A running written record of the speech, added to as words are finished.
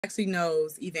actually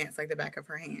knows events like the back of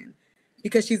her hand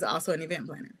because she's also an event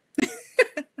planner.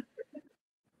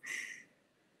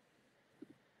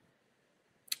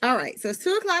 All right, so it's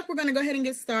 2:00. We're going to go ahead and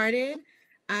get started.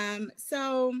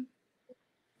 So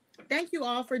thank you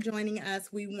all for joining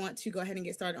us. We want to go ahead and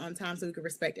get started on time so we can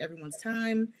respect everyone's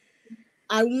time.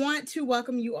 I want to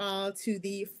welcome you all to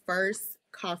the first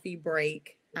coffee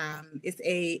break. It's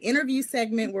a interview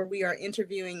segment where we are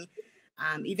interviewing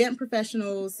event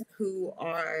professionals who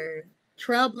are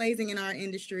trailblazing in our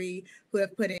industry, who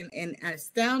have put in an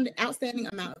outstanding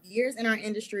amount of years in our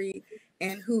industry,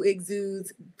 and who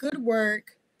exudes good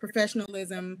work,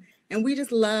 professionalism, and we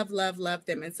just love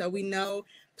them. And so we know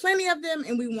plenty of them,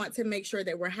 and we want to make sure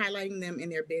that we're highlighting them in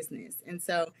their business. And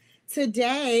so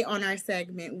today on our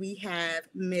segment, we have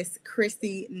Miss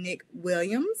Christie Niq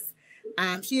Williams.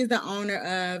 She is the owner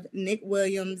of Niq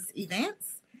Williams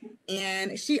Events,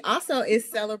 and she also is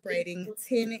celebrating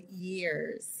 10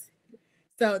 years.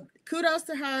 So kudos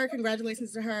to her.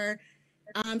 Congratulations to her.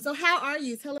 So how are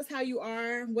you? Tell us how you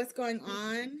are. What's going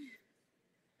on?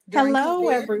 Hello,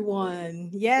 everyone.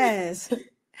 Yes.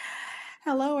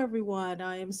 Hello, everyone.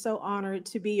 I am so honored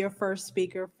to be your first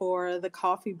speaker for the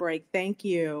coffee break. Thank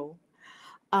you.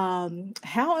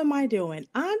 How am I doing?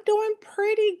 I'm doing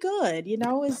pretty good. You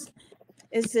know, it's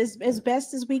as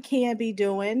best as we can be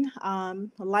doing.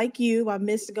 Like you, I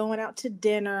missed going out to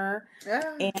dinner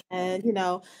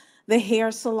and, the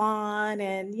hair salon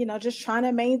and, just trying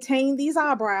to maintain these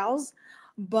eyebrows.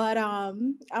 But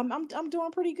I'm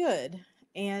doing pretty good.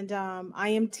 And I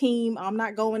am team. I'm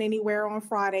not going anywhere on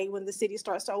Friday when the city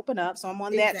starts to open up. So I'm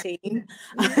on that team.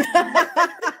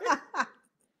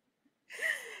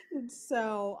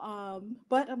 So,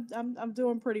 but I'm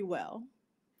doing pretty well.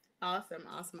 Awesome.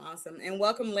 And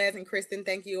welcome, Les and Kristen.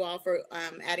 Thank you all for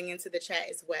adding into the chat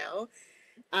as well.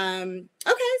 Okay,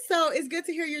 so it's good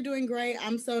to hear you're doing great.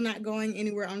 I'm so not going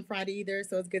anywhere on Friday either,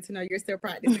 so it's good to know you're still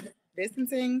practicing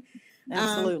distancing.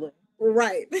 Absolutely.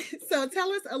 Right. So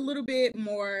tell us a little bit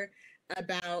more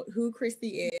about who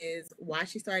Christie is, why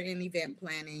she started in event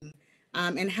planning,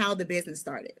 and how the business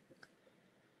started.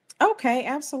 Okay,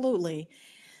 absolutely.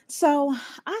 So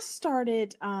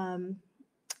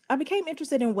I became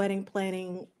interested in wedding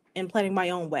planning and planning my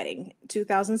own wedding.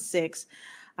 2006,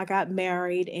 I got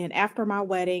married, and after my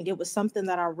wedding, it was something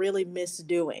that I really missed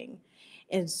doing.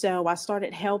 And so I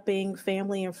started helping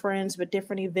family and friends with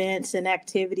different events and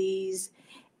activities.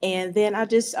 And then I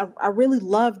really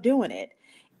loved doing it.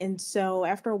 And so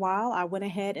after a while, I went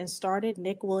ahead and started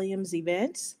Niq Williams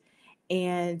Events.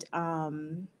 And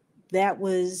that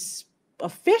was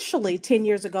officially 10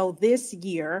 years ago this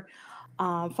year,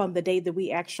 from the day that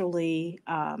we actually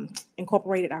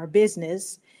incorporated our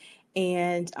business,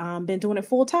 and been doing it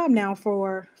full time now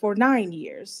for 9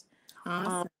 years.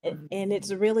 Awesome. And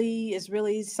it's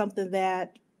really something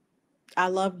that I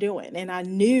love doing. And I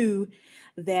knew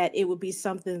that it would be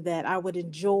something that I would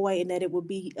enjoy and that it would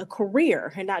be a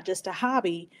career and not just a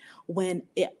hobby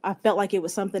I felt like it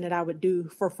was something that I would do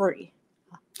for free.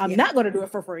 I'm not going to do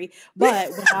it for free,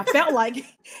 but when I felt like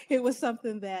it was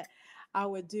something that I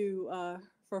would do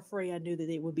for free, I knew that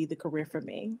it would be the career for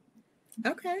me.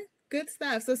 Okay, good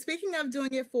stuff. So speaking of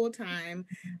doing it full time,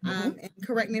 and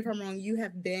correct me if I'm wrong, you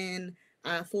have been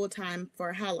full time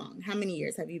for how long? How many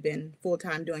years have you been full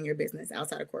time doing your business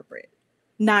outside of corporate?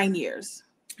 9 years.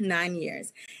 9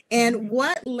 years. And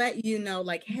what let you know,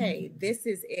 like, hey, this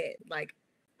is it? Like,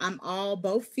 I'm all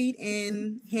both feet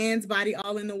in, hands, body,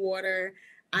 all in the water.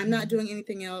 I'm not doing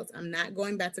anything else. I'm not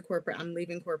going back to corporate. I'm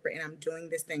leaving corporate and I'm doing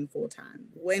this thing full time.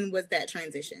 When was that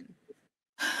transition?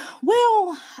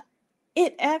 Well,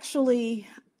 it actually,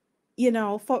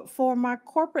 for my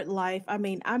corporate life, I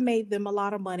mean, I made them a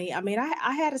lot of money. I mean,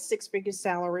 I had a 6-figure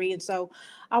salary, and so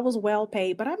I was well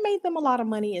paid, but I made them a lot of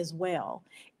money as well.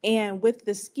 And with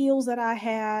the skills that I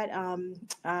had,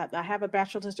 I have a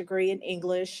bachelor's degree in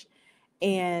English,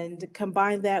 and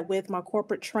combine that with my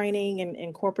corporate training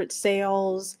and corporate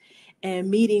sales and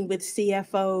meeting with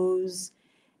CFOs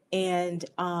and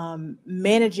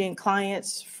managing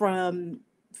clients from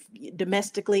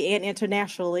domestically and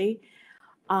internationally,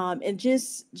 and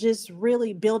just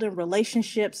really building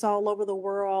relationships all over the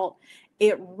world.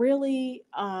 It really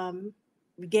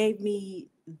gave me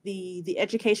the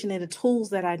education and the tools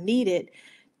that I needed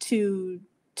to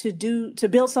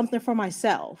build something for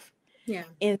myself. Yeah.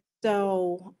 And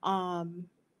so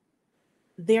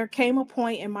there came a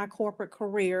point in my corporate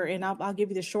career, and I'll give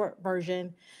you the short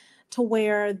version, to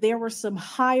where there were some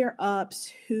higher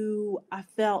ups who I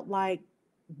felt like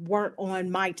weren't on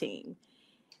my team,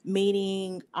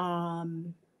 meaning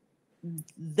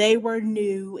they were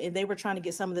new and they were trying to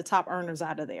get some of the top earners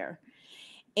out of there.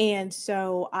 And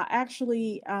so I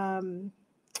actually,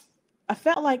 I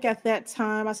felt like at that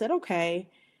time I said, okay,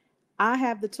 I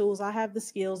have the tools, I have the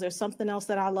skills. There's something else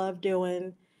that I love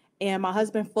doing. And my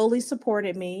husband fully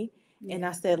supported me. And I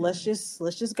Yeah. said, let's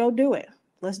just go do it.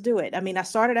 Let's do it. I mean, I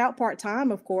started out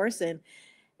part-time, of course,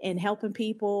 and helping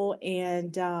people.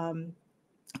 And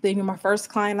then my first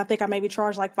client, I think I maybe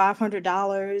charged like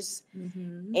 $500.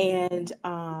 Mm-hmm.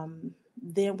 And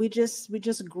then we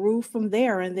just grew from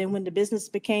there. And then when the business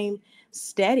became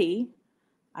steady,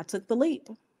 I took the leap.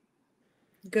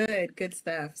 Good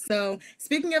stuff. So,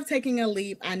 speaking of taking a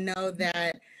leap, I know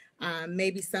that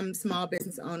maybe some small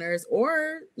business owners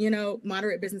or,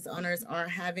 moderate business owners are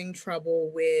having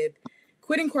trouble with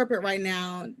quitting corporate right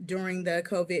now during the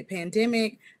COVID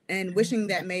pandemic and wishing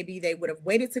that maybe they would have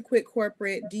waited to quit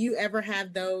corporate. Do you ever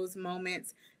have those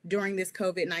moments during this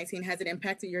COVID-19? Has it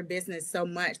impacted your business so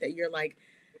much that you're like,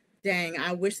 dang,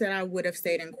 I wish that I would have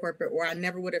stayed in corporate, or I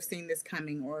never would have seen this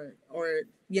coming, or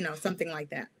something like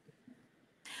that?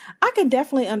 I can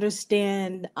definitely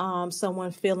understand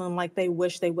someone feeling like they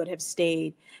wish they would have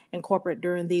stayed in corporate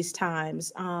during these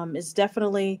times. It's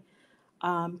definitely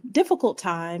difficult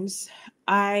times.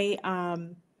 I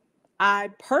um, I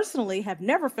personally have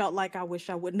never felt like I wish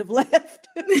I wouldn't have left,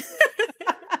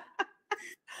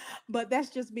 but that's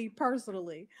just me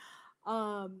personally.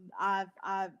 I've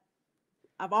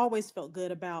always felt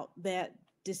good about that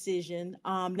decision.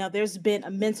 Now there's been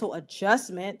a mental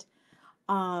adjustment,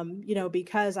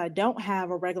 because I don't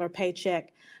have a regular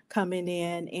paycheck coming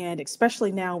in, and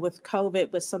especially now with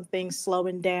COVID, with some things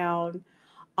slowing down,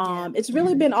 Yeah. it's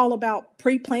really been all about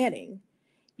pre-planning.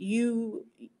 You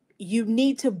you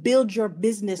need to build your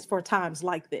business for times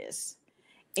like this,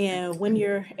 and when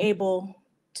you're able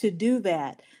to do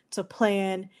that, to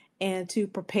plan and to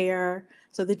prepare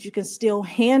so that you can still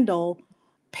handle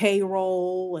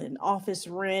payroll and office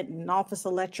rent and office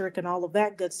electric and all of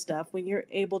that good stuff, when you're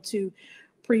able to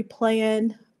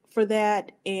pre-plan for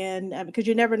that, and because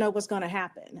you never know what's going to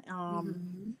happen.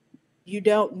 Mm-hmm. You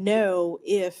don't know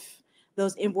if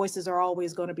those invoices are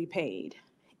always going to be paid.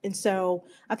 And so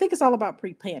I think it's all about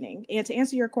pre-planning. And to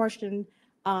answer your question,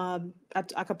 I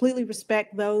completely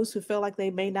respect those who feel like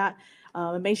they may not,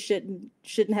 may shouldn't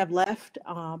have left,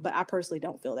 but I personally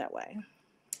don't feel that way.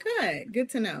 Good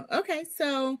to know. Okay,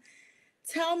 so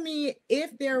tell me,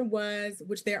 if there was,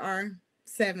 which there are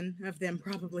seven of them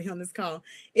probably on this call,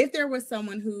 if there was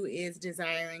someone who is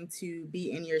desiring to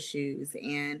be in your shoes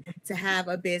and to have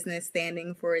a business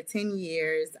standing for 10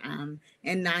 years and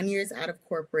 9 years out of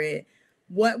corporate,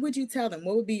 what would you tell them?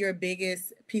 What would be your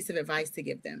biggest piece of advice to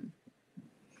give them?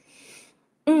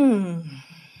 Mm,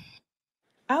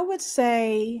 I would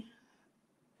say,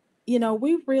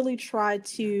 we really try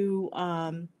to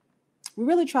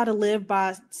live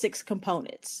by six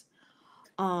components.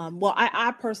 Well,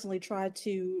 I personally try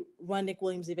to run Niq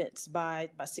Williams events by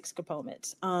six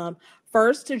components.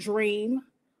 First, to dream,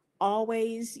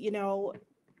 always,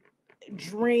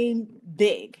 dream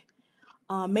big.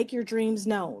 Make your dreams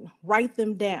known. Write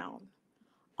them down.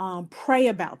 Pray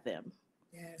about them.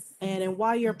 Yes. And then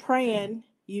while you're praying,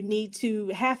 you need to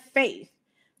have faith.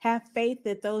 Have faith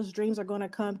that those dreams are going to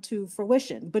come to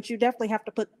fruition. But you definitely have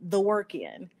to put the work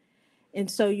in. And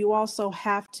so you also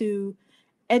have to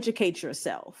educate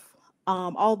yourself.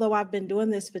 Although I've been doing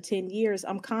this for 10 years,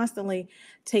 I'm constantly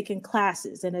taking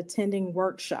classes and attending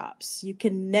workshops. You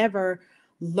can never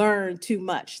learn too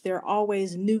much. There are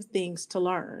always new things to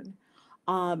learn.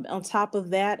 On top of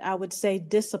that, I would say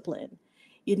discipline.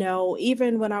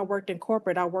 Even when I worked in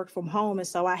corporate, I worked from home. And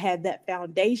so I had that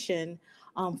foundation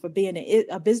for being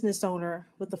a business owner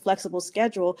with a flexible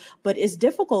schedule. But it's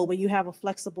difficult when you have a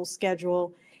flexible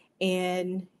schedule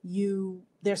and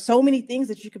there's so many things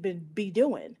that you could be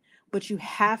doing, but you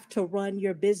have to run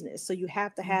your business. So you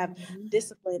have to have Mm-hmm.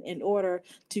 discipline in order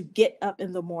to get up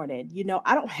in the morning.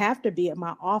 I don't have to be at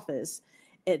my office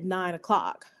at 9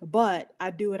 o'clock, but I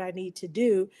do what I need to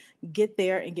do, get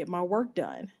there and get my work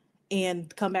done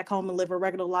and come back home and live a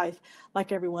regular life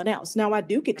like everyone else. Now I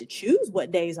do get to choose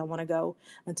what days I want to go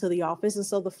into the office. And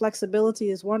so the flexibility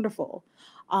is wonderful.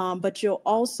 But you'll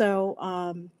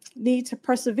also need to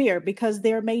persevere because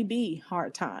there may be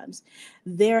hard times.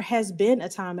 There has been a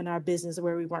time in our business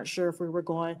where we weren't sure if we were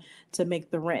going to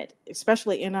make the rent,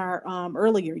 especially in our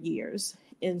earlier years.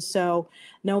 And so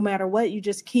no matter what, you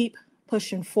just keep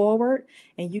pushing forward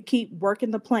and you keep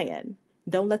working the plan.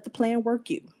 Don't let the plan work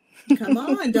you. Come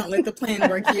on, don't let the plan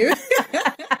work you.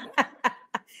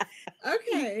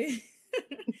 Okay.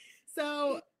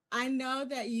 So I know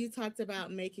that you talked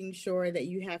about making sure that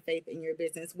you have faith in your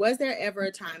business. Was there ever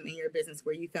a time in your business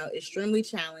where you felt extremely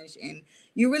challenged and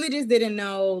you really just didn't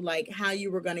know like how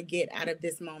you were going to get out of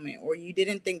this moment, or you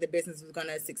didn't think the business was going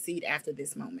to succeed after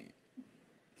this moment?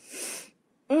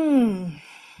 Mm.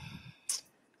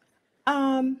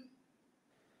 Um,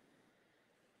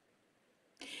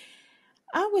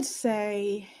 I would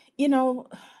say, you know,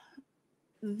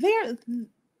 there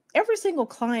every single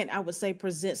client I would say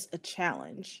presents a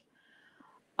challenge.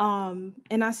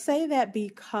 And I say that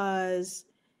because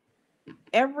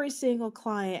every single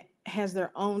client has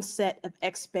their own set of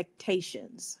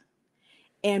expectations,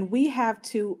 and we have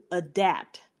to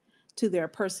adapt to their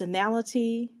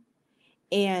personality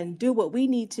and do what we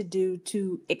need to do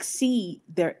to exceed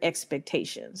their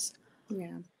expectations.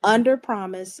 Yeah. Under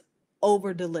promise,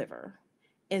 over deliver.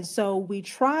 And so we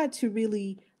try to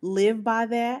really live by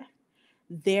that.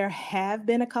 There have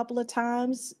been a couple of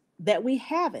times that we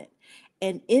haven't.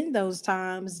 And in those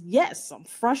times, yes, I'm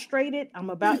frustrated.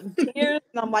 I'm about in tears.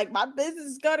 And I'm like, my business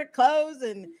is going to close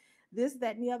and this,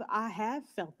 that, and the other. I have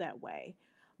felt that way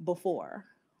before.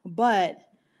 But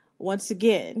once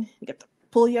again, you got to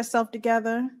pull yourself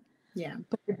together, Yeah.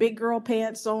 put your big girl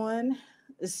pants on,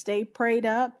 stay prayed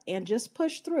up, and just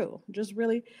push through. Just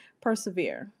really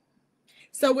persevere.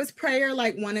 So was prayer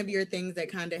like one of your things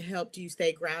that kind of helped you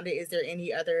stay grounded? Is there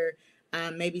any other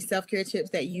maybe self-care tips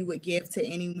that you would give to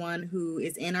anyone who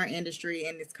is in our industry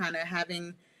and is kind of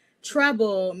having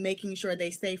trouble making sure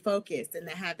they stay focused and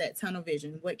they have that tunnel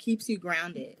vision? What keeps you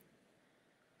grounded?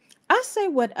 I say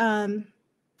what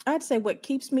I'd say what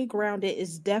keeps me grounded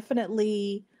is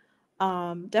definitely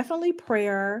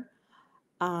prayer,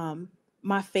 um,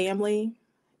 my family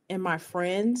and my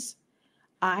friends.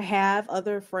 I have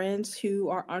other friends who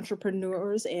are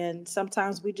entrepreneurs, and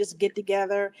sometimes we just get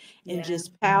together and Yeah.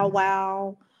 just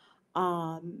powwow,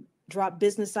 drop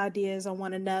business ideas on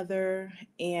one another,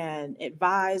 and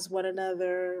advise one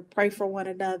another, pray for one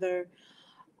another.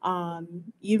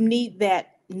 You need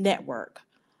that network.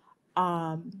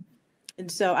 Um,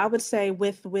 and so I would say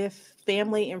with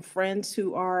family and friends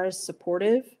who are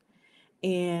supportive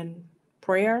and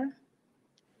prayer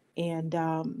and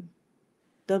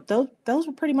those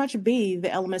would pretty much be the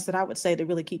elements that I would say that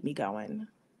really keep me going.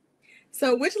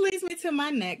 So, which leads me to my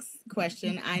next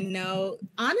question. I know,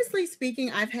 honestly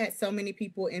speaking, I've had so many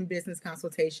people in business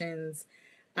consultations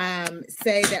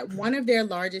say that one of their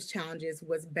largest challenges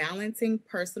was balancing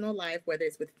personal life, whether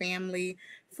it's with family,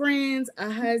 friends,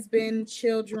 a husband,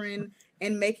 children,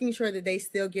 and making sure that they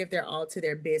still give their all to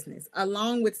their business,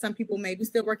 along with some people maybe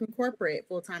still working corporate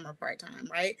full time or part time,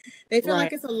 right? They feel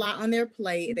like Right. it's a lot on their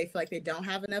plate. They feel like they don't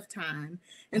have enough time.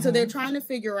 And so they're Mhm. trying to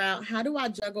figure out, how do I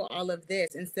juggle all of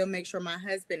this and still make sure my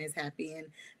husband is happy and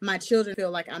my children feel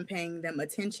like I'm paying them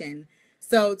attention?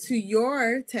 So, to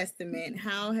your testament,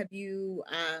 how have you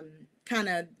kind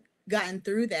of gotten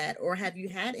through that, or have you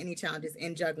had any challenges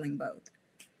in juggling both?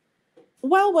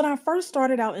 Well, when I first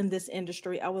started out in this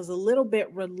industry, I was a little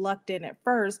bit reluctant at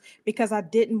first because I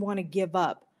didn't want to give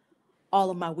up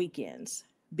all of my weekends.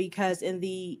 Because in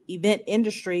the event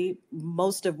industry,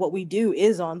 most of what we do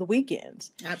is on the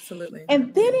weekends. Absolutely.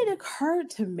 And then it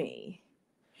occurred to me,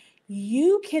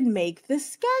 you can make the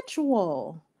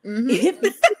schedule. Mm-hmm. If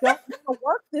you don't want to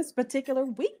work this particular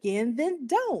weekend, then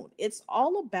don't. It's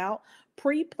all about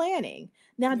pre-planning.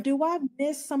 Now, Yeah. do I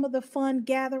miss some of the fun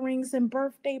gatherings and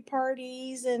birthday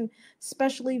parties and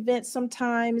special events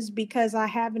sometimes because I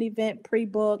have an event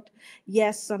pre-booked?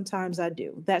 Yes, sometimes I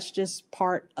do. That's just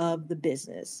part of the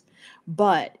business.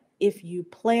 But if you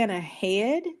plan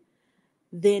ahead,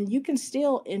 then you can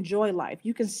still enjoy life.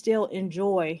 You can still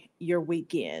enjoy your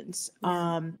weekends.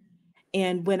 Yeah.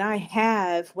 And when I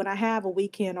have a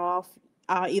weekend off,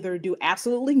 I'll either do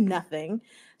absolutely nothing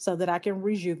so that I can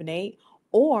rejuvenate,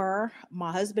 or my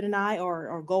husband and I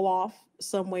or go off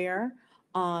somewhere.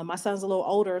 My son's a little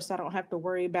older, so I don't have to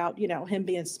worry about him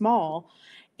being small,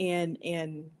 and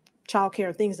childcare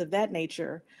and things of that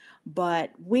nature.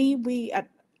 But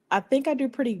I think I do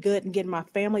pretty good in getting my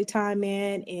family time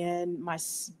in and my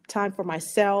time for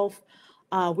myself.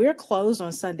 We're closed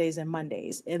on Sundays and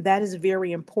Mondays, and that is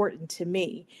very important to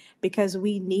me because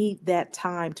we need that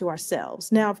time to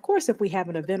ourselves. Now, of course, if we have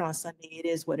an event on Sunday, it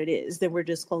is what it is. Then we're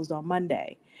just closed on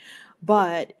Monday.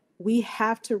 But we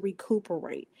have to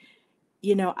recuperate.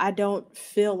 I don't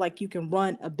feel like you can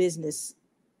run a business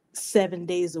 7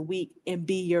 days a week and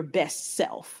be your best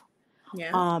self.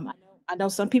 Yeah. I know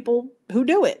some people who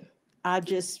do it. I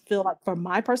just feel like for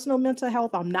my personal mental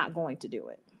health, I'm not going to do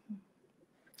it.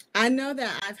 I know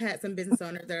that I've had some business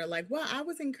owners that are like, well, I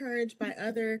was encouraged by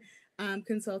other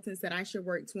consultants that I should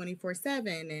work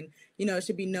 24/7 and, it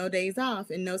should be no days off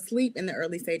and no sleep in the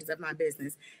early stages of my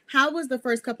business. How was the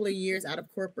first couple of years out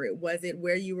of corporate? Was it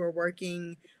where you were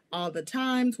working all the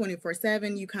time,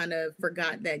 24/7? You kind of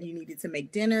forgot that you needed to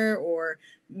make dinner or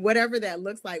whatever that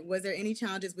looks like. Was there any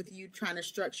challenges with you trying to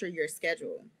structure your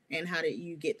schedule, and how did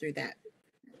you get through that?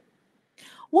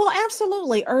 Well,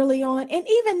 absolutely. Early on, and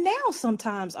even now,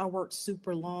 sometimes I work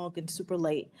super long and super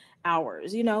late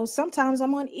hours. Sometimes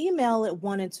I'm on email at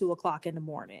 1 and 2 o'clock in the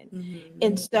morning.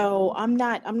 And so I'm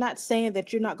not saying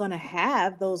that you're not going to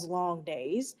have those long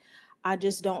days. I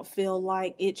just don't feel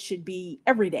like it should be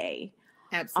every day.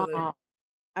 Absolutely.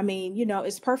 I mean,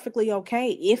 it's perfectly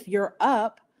okay if you're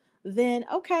up, then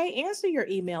okay, answer your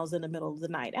emails in the middle of the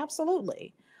night.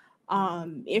 Absolutely.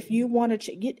 If you want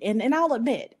to get, and I'll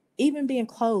admit, even being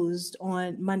closed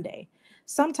on Monday,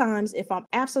 sometimes if I'm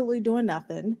absolutely doing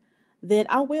nothing, then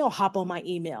I will hop on my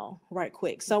email right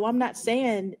quick. So I'm not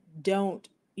saying don't,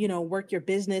 work your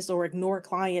business or ignore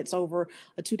clients over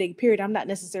a 2-day period. I'm not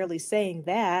necessarily saying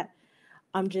that.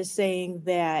 I'm just saying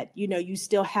that, you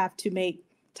still have to make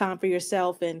time for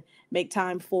yourself and make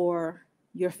time for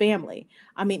your family.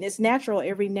 I mean, it's natural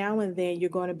every now and then you're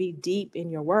going to be deep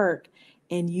in your work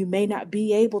and you may not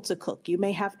be able to cook. You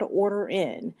may have to order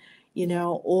in,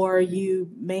 or you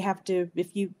may have to,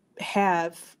 if you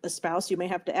have a spouse, you may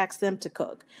have to ask them to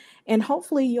cook. And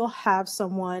hopefully you'll have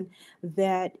someone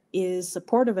that is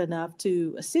supportive enough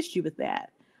to assist you with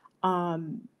that.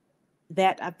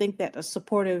 That I think that a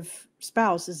supportive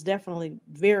spouse is definitely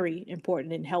very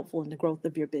important and helpful in the growth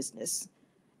of your business.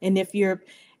 And if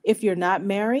you're not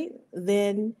married,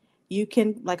 then you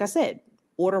can, like I said,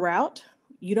 order out.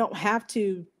 You don't have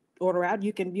to order out.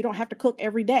 You don't have to cook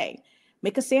every day.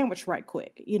 Make a sandwich right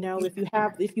quick.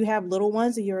 If you have little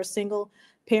ones and you're a single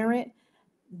parent,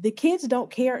 the kids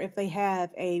don't care if they have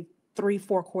a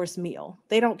 3-4 course meal.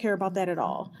 They don't care about that at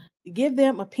all. Give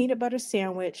them a peanut butter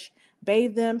sandwich,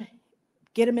 bathe them,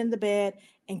 get them in the bed,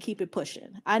 and keep it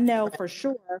pushing. I know for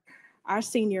sure our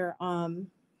senior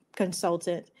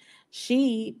consultant,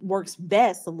 she works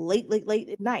best late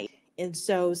at night. And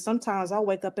so sometimes I'll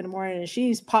wake up in the morning and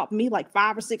she's popped me like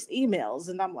 5 or 6 emails.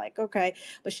 And I'm like, okay,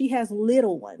 but she has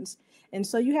little ones. And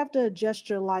so you have to adjust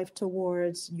your life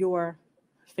towards your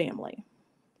family.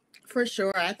 For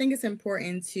sure. I think it's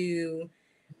important to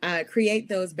create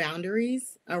those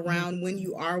boundaries around when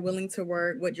you are willing to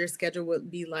work, what your schedule would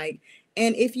be like.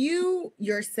 And if you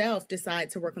yourself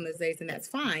decide to work on those days, then that's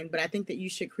fine. But I think that you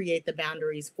should create the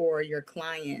boundaries for your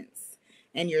clients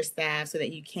and your staff so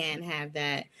that you can have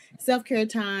that self-care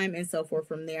time and so forth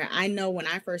from there. I know when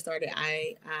I first started,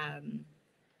 I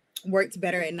worked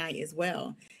better at night as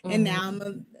well. And now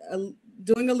I'm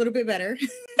doing a little bit better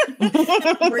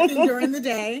working during the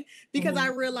day, because I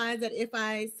realize that if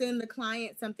I send the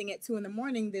client something at 2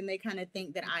 a.m, then they kind of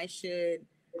think that I should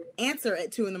answer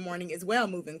at 2 a.m as well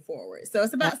moving forward. So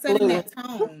it's about setting that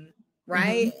tone,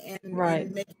 right? And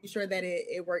making sure that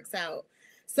it works out.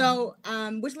 So,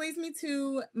 which leads me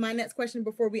to my next question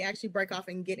before we actually break off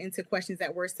and get into questions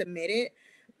that were submitted.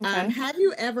 Have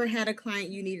you ever had a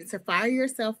client you needed to fire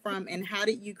yourself from, and how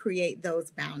did you create those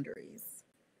boundaries?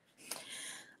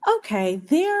 Okay,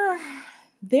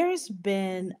 there's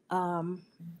been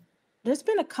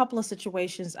a couple of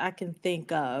situations I can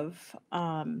think of.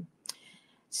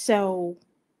 So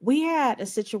we had a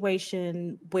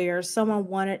situation where someone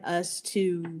wanted us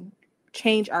to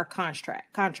change our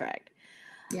contract.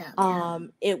 Yeah.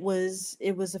 It was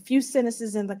a few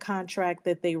sentences in the contract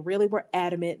that they really were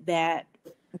adamant that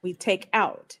we take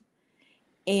out.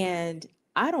 And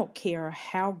I don't care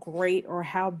how great or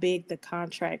how big the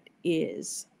contract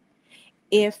is.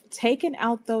 If taking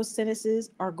out those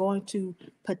sentences are going to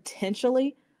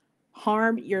potentially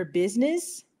harm your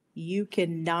business, you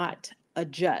cannot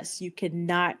adjust. You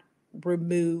cannot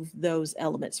remove those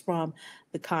elements from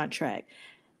the contract.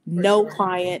 No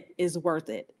client is worth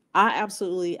it. I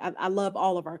love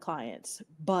all of our clients,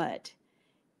 but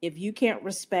if you can't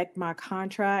respect my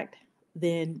contract,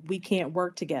 then we can't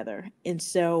work together. And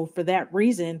so for that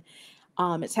reason,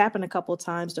 it's happened a couple of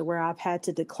times to where I've had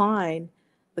to decline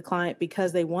the client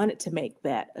because they wanted to make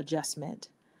that adjustment.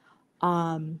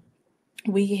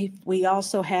 We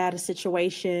also had a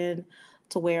situation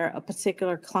to where a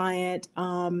particular client,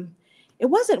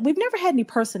 we've never had any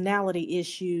personality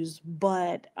issues,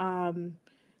 but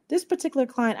this particular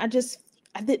client, I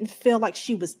didn't feel like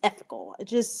she was ethical. It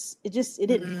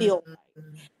didn't feel right.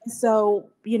 So,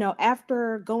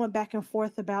 after going back and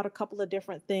forth about a couple of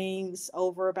different things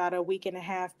over about a week and a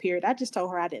half period, I just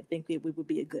told her I didn't think we would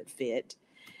be a good fit.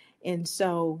 And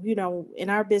so, in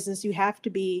our business, you have to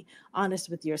be honest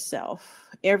with yourself.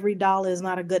 Every dollar is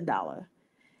not a good dollar.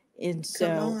 And Come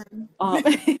so, on. um,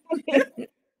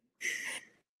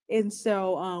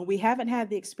 we haven't had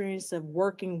the experience of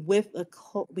working with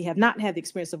we have not had the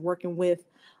experience of working with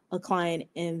a client,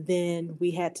 and then we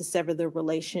had to sever the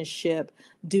relationship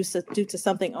due to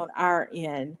something on our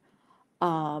end.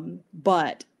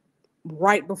 But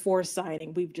right before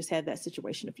signing, we've just had that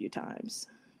situation a few times.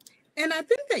 And I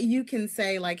think that you can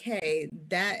say, like, hey,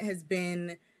 that has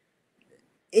been,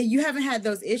 you haven't had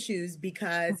those issues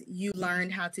because you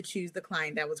learned how to choose the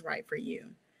client that was right for you.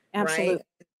 Absolutely.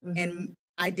 Right. And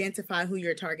identify who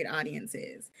your target audience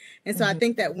is. And so I Mhm.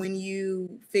 think that when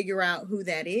you figure out who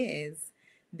that is,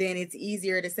 then it's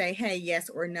easier to say, hey, yes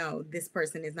or no, this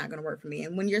person is not going to work for me.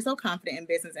 And when you're so confident in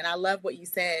business, and I love what you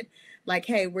said, like,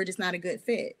 hey, we're just not a good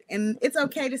fit. And it's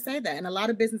okay to say that. And a lot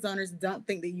of business owners don't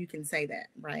think that you can say that,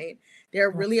 right?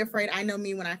 They're really afraid. I know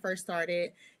me when I first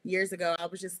started years ago, I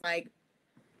was just like,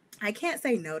 I can't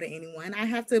say no to anyone. I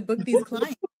have to book these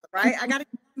clients, right? I got to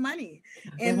get money.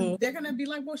 And they're going to be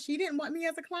like, well, she didn't want me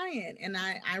as a client. And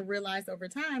I realized over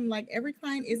time, like, every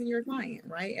client isn't your client,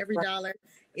 right? Every dollar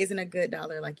isn't a good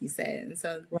dollar, like you said. And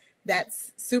so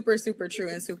that's super, super true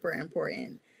and super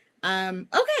important.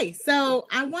 Okay, so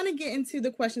I want to get into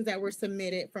the questions that were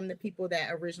submitted from the people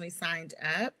that originally signed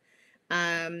up.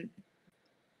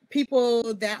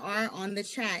 People that are on the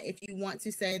chat, if you want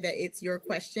to say that it's your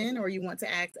question or you want to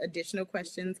ask additional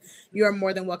questions, you are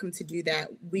more than welcome to do that.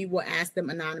 We will ask them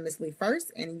anonymously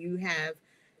first, and you have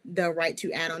the right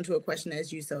to add on to a question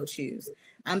as you so choose.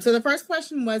 So the first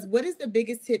question was, what is the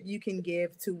biggest tip you can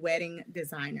give to wedding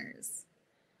designers?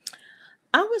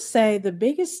 I would say the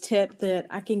biggest tip that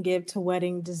I can give to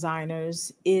wedding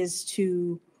designers is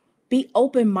to be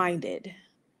open-minded.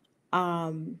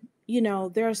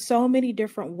 There are so many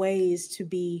different ways to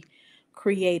be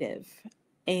creative,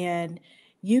 and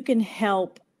you can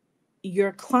help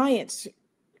your clients'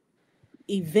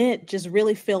 event just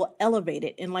really feel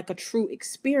elevated and like a true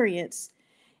experience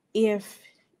if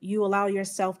you allow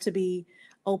yourself to be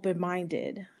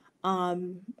open-minded.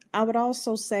 I would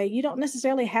also say you don't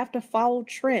necessarily have to follow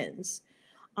trends.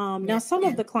 Now, some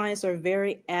of the clients are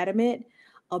very adamant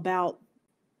about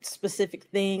specific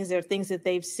things. There are things that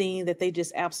they've seen that they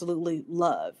just absolutely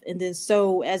love. And then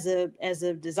so as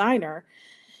a designer,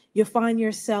 you'll find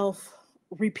yourself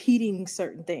repeating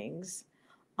certain things.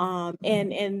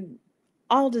 And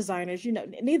all designers,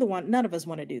 none of us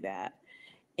want to do that.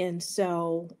 And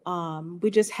so we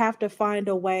just have to find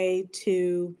a way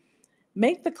to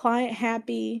make the client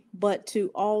happy, but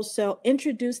to also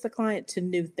introduce the client to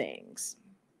new things.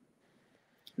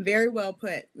 Very well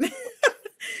put.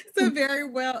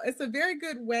 It's a very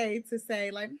good way to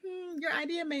say, like, your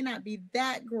idea may not be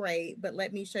that great, but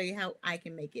let me show you how I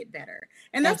can make it better.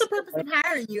 And that's the purpose of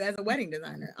hiring you as a wedding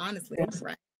designer, honestly,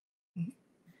 right?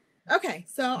 Okay,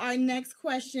 so our next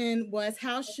question was,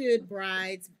 how should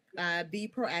brides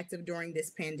be proactive during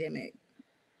this pandemic?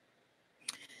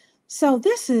 So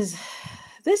this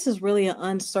is really an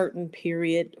uncertain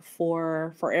period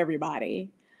for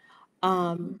everybody.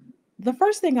 The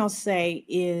first thing I'll say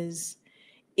is,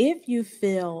 if you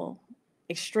feel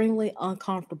extremely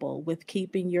uncomfortable with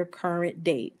keeping your current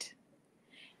date,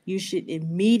 you should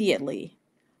immediately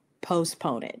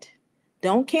postpone it.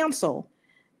 Don't cancel,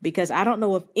 because I don't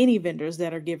know of any vendors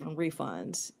that are giving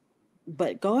refunds,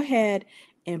 but go ahead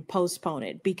and postpone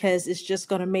it, because it's just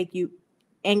going to make you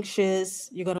anxious.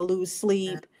 You're going to lose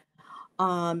sleep.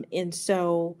 And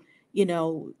so,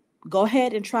 go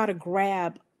ahead and try to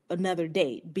grab another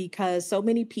date, because so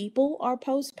many people are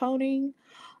postponing.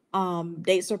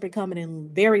 Dates are becoming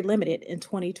very limited in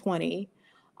 2020.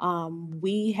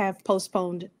 We have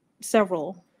postponed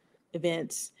several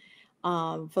events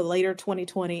for later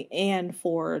 2020 and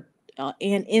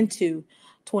and into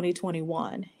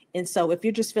 2021. And so if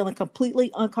you're just feeling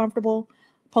completely uncomfortable,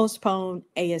 postpone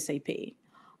ASAP.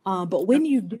 But when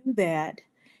you do that,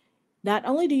 not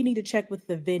only do you need to check with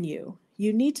the venue,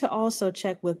 you need to also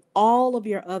check with all of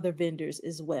your other vendors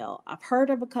as well. I've heard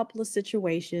of a couple of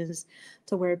situations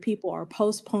to where people are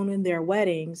postponing their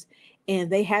weddings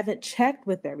and they haven't checked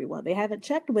with everyone. They haven't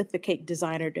checked with the cake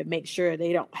designer to make sure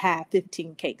they don't have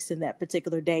 15 cakes in that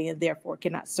particular day and therefore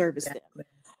cannot service them.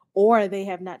 Or they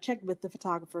have not checked with the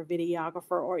photographer,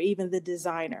 videographer, or even the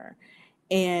designer.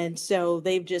 And so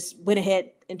they've just went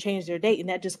ahead and changed their date, and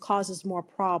that just causes more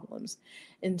problems.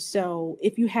 And so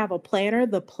if you have a planner,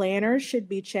 the planner should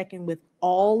be checking with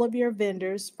all of your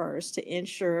vendors first to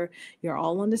ensure you're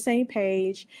all on the same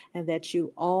page and that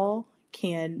you all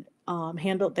can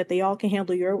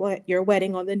handle your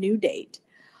wedding on the new date.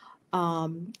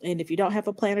 And if you don't have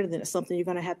a planner, then it's something you're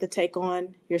going to have to take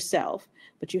on yourself,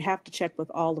 but you have to check with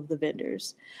all of the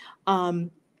vendors.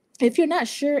 If you're not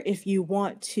sure if you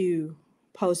want to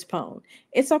postpone,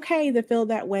 it's okay to feel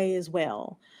that way as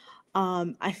well.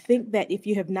 I think that if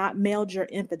you have not mailed your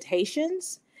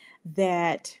invitations,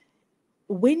 that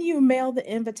when you mail the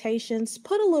invitations,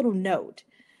 put a little note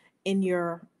in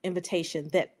your invitation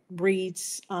that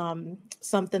reads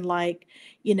something like,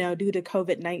 due to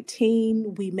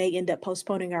COVID-19, we may end up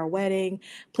postponing our wedding.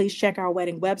 Please check our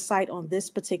wedding website on this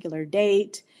particular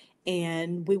date,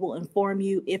 and we will inform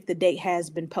you if the date has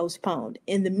been postponed.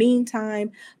 In the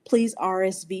meantime, please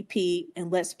RSVP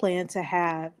and let's plan to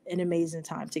have an amazing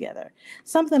time together.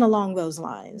 Something along those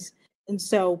lines. And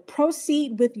so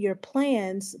proceed with your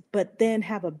plans, but then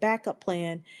have a backup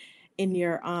plan in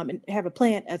your and have a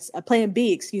plan B, a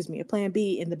plan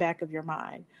B in the back of your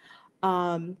mind.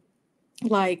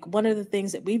 Like one of the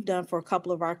things that we've done for a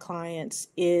couple of our clients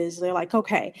is they're like,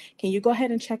 okay, can you go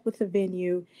ahead and check with the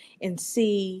venue and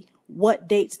see what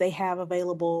dates they have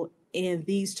available in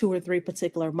these 2 or 3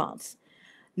 particular months.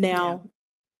 Now,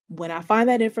 when I find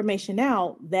that information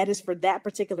out, that is for that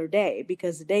particular day,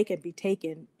 because the day can be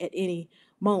taken at any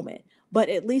moment, but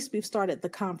at least we've started the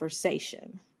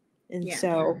conversation. And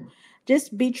so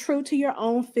just be true to your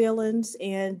own feelings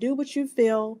and do what you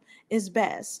feel is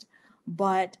best.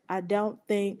 But I don't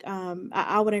think,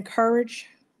 I would encourage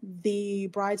the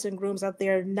brides and grooms out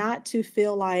there not to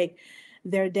feel like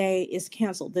their day is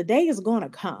canceled. The day is going to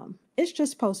come. It's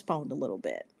just postponed a little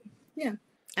bit. Yeah,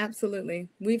 absolutely.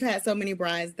 We've had so many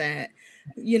brides that,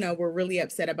 were really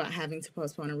upset about having to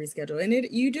postpone and reschedule. And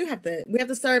we have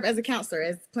to serve as a counselor.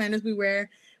 As planners, we wear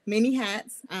many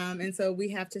hats. And so we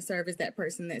have to serve as that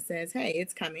person that says, hey,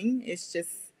 it's coming. It's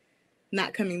just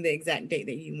not coming the exact date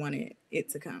that you wanted it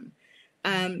to come.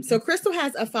 So Crystal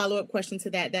has a follow-up question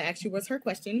to that actually was her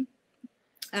question.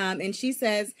 And she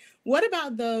says, what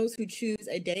about those who choose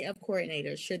a day of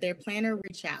coordinator? Should their planner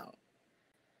reach out?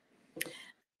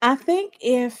 I think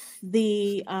if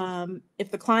the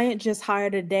client just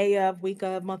hired a day of, week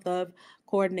of, month of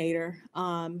coordinator,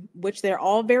 which they're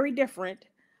all very different,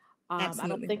 I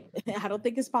don't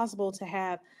think it's possible to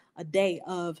have a day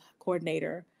of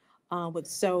coordinator with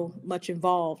so much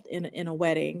involved in a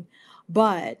wedding.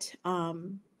 But I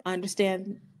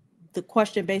understand the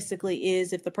question basically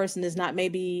is if the person is not,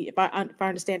 maybe if I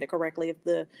understand it correctly, if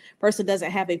the person doesn't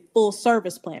have a full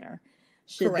service planner,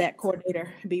 should that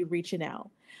coordinator be reaching out?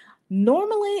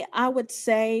 Normally, I would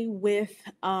say with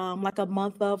like a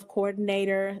month of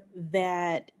coordinator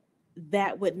that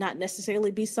would not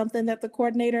necessarily be something that the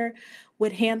coordinator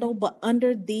would handle, but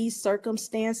under these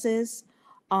circumstances,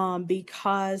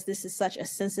 because this is such a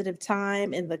sensitive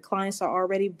time and the clients are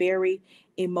already very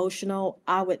emotional,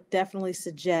 I would definitely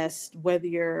suggest, whether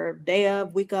you're day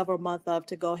of, week of, or month of,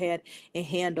 to go ahead and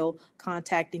handle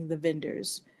contacting the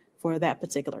vendors for that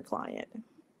particular client.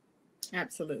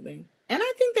 Absolutely. And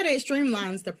I think that it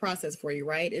streamlines the process for you,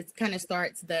 right? It kind of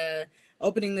starts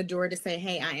opening the door to say,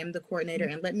 hey, I am the coordinator,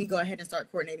 and let me go ahead and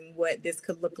start coordinating what this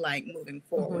could look like moving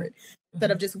forward,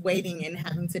 instead of just waiting and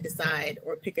having to decide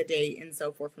or pick a date and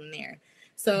so forth from there.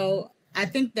 So I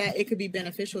think that it could be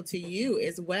beneficial to you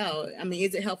as well. I mean,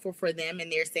 is it helpful for them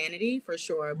and their sanity? For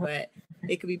sure, but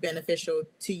it could be beneficial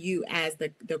to you as the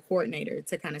coordinator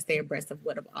to kind of stay abreast of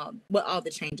what all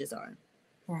the changes are.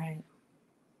 Right.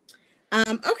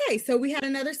 Okay, so we had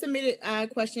another submitted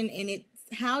question, and it's,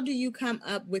 how do you come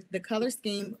up with the color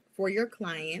scheme for your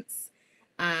clients?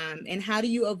 And how do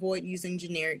you avoid using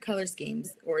generic color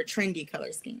schemes or trendy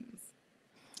color schemes?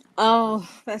 Oh,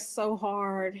 that's so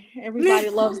hard. Everybody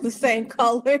loves the same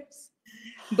colors.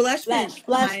 Blush, flash,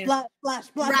 flash, flash, flash,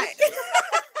 flash. Right.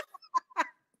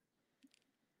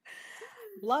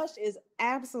 Blush is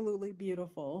absolutely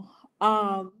beautiful,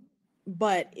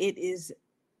 but it is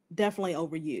definitely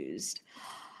overused.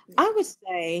 I would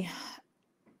say,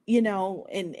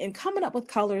 in coming up with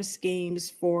color schemes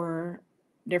for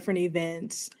different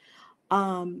events,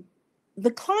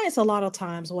 the clients a lot of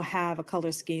times will have a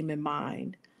color scheme in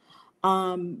mind.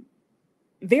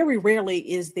 Very rarely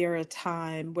is there a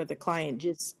time where the client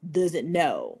just doesn't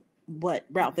know what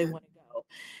route they want to go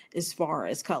as far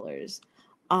as colors.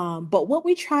 But what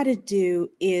we try to do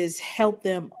is help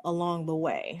them along the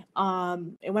way.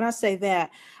 And when I say that,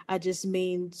 I just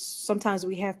mean sometimes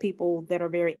we have people that are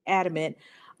very adamant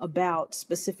about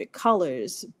specific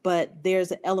colors, but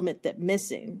there's an element that's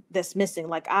missing.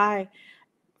 Like, I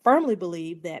firmly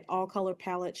believe that all color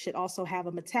palettes should also have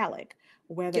a metallic,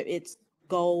 whether it's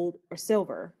gold or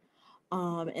silver.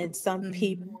 And some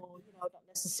people, don't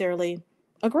necessarily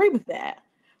agree with that,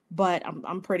 but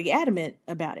I'm pretty adamant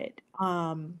about it.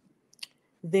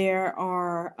 There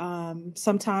are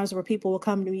sometimes where people will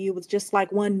come to you with just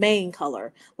like one main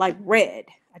color, like red.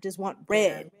 I just want Yeah.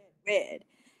 red, red, red.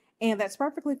 And that's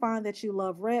perfectly fine that you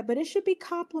love red, but it should be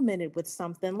complemented with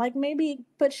something like maybe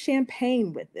put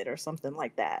champagne with it or something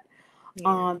like that.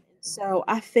 Yeah. So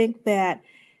I think that,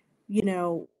 you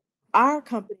know, our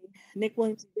company, Niq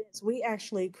Williams Events, we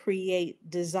actually create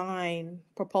design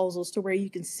proposals to where you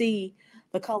can see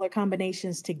the color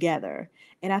combinations together.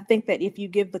 And I think that if you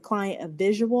give the client a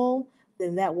visual,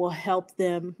 then that will help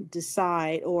them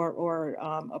decide or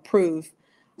approve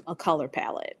a color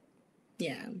palette.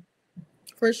 Yeah,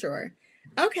 for sure.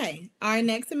 Okay, our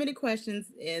next submitted questions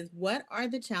is what are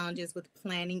the challenges with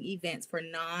planning events for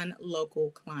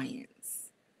non-local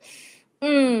clients?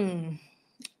 Mm,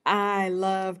 I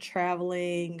love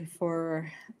traveling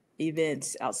for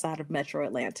events outside of Metro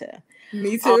Atlanta.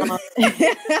 Me too.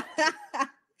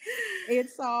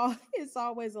 It's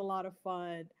always a lot of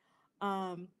fun.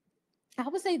 Um, I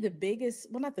would say the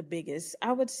biggest, well, not the biggest.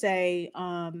 I would say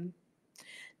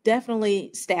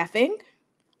definitely staffing.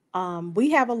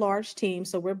 We have a large team,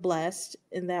 so we're blessed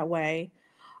in that way.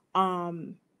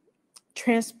 Um,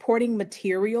 Transporting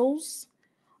materials.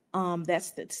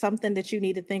 That's something that you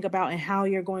need to think about and how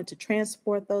you're going to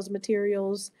transport those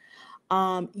materials.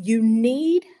 You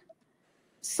need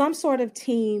some sort of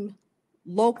team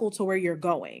local to where you're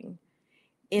going.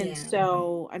 And Yeah.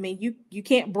 so, I mean, you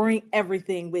can't bring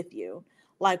everything with you.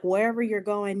 Like wherever you're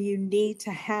going, you need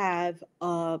to have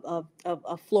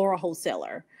a floral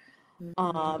wholesaler. Mhm.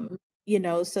 Um,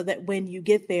 so that when you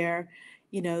get there,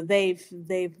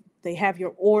 they have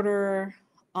your order.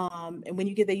 And when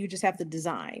you get there, you just have to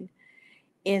design.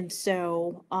 And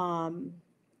so,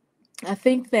 I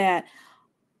think that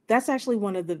that's actually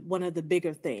one of the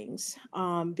bigger things,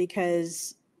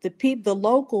 because the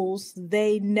locals,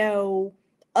 they know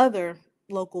other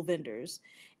local vendors,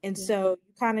 and Yeah. so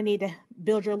you kind of need to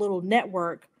build your little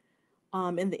network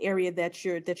in the area that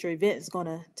your event is going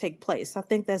to take place. I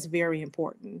think that's very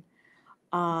important.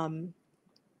 Um,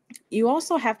 you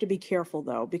also have to be careful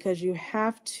though, because you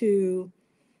have to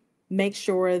make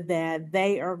sure that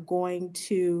they are going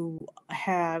to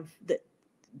have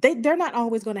they're not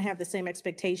always going to have the same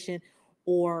expectation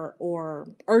or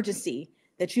urgency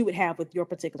that you would have with your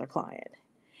particular client.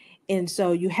 And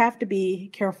so you have to be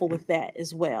careful with that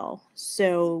as well.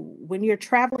 So when you're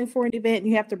traveling for an event,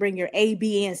 you have to bring your A,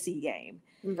 B, and C game.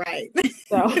 Right.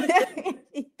 So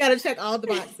Got to check all the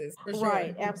boxes for sure.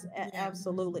 right, Yeah.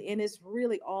 absolutely. And it's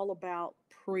really all about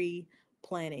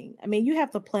pre-planning. I mean, you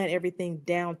have to plan everything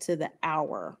down to the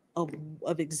hour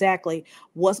of exactly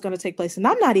what's going to take place. And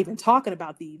I'm not even talking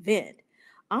about the event.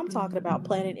 I'm talking about Mhm.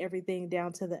 planning everything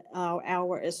down to the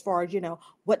hour as far as,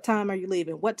 what time are you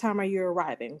leaving? What time are you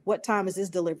arriving? What time is this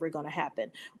delivery going to happen?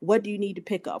 What do you need to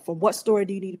pick up? From what store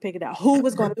do you need to pick it up? Who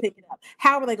is going to pick it up?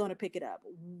 How are they going to pick it up?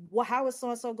 How is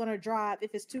so-and-so going to drive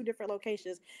if it's two different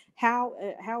locations? How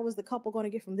is the couple going to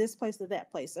get from this place to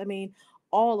that place? I mean,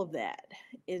 all of that.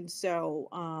 And so,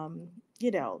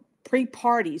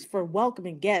 pre-parties for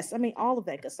welcoming guests. I mean, all of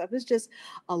that good stuff. It's just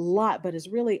a lot, but it's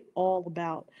really all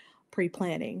about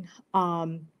pre-planning.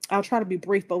 I'll try to be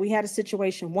brief, but we had a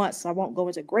situation once. I won't go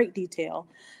into great detail,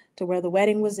 to where the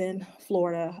wedding was in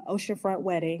Florida, oceanfront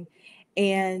wedding,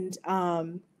 and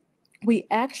we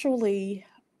actually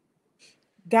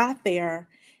got there,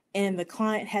 and the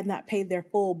client had not paid their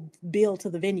full bill to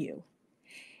the venue,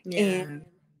 and Yeah.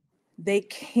 they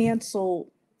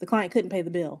canceled. The client couldn't pay the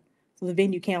bill, so the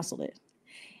venue canceled it,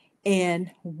 and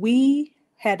we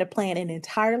had to plan an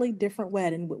entirely different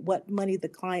wedding with what money the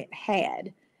client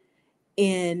had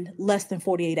in less than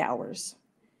 48 hours.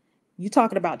 You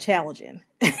talking about challenging.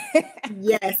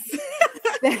 Yes.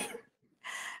 that,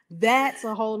 that's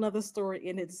a whole nother story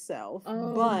in itself.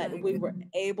 Oh But my we were goodness.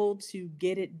 able to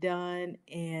get it done,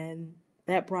 and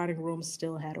that bride and groom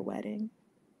still had a wedding.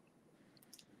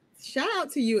 Shout out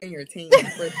to you and your team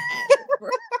for that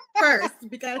first,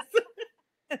 because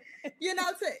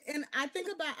and I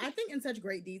think in such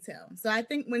great detail. So I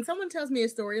think when someone tells me a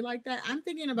story like that, I'm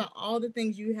thinking about all the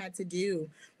things you had to do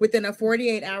within a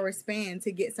 48-hour span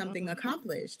to get something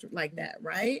accomplished like that,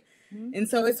 right? Mhm. And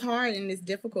so it's hard and it's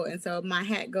difficult. And so my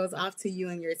hat goes off to you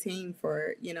and your team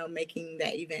for, making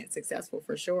that event successful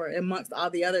for sure, amongst all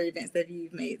the other events that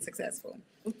you've made successful.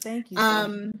 Thank you so much.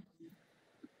 Um,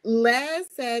 Les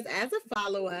says, as a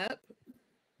follow up,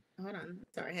 hold on,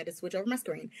 sorry, I had to switch over my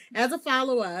screen. As a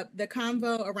follow-up, the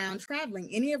convo around traveling,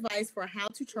 any advice for how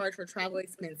to charge for travel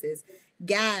expenses,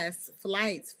 gas,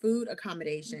 flights, food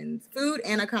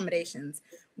and accommodations?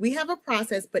 We have a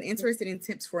process, but interested in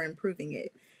tips for improving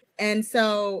it. And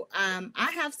so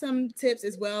I have some tips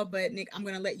as well, but Nick, I'm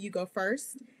going to let you go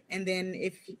first, And then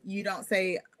if you don't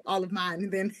say all of mine,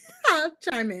 then I'll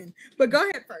chime in. But go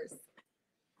ahead first.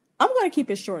 I'm going to keep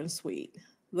it short and sweet.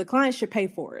 The client should pay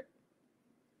for it.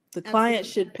 The client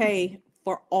should pay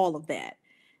for all of that.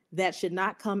 That should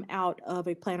not come out of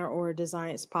a planner or a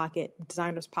designer's pocket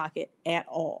at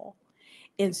all.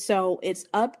 And so it's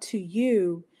up to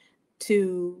you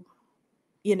to,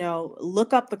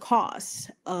 look up the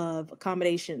costs of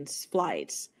accommodations,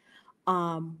 flights,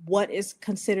 what is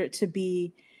considered to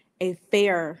be a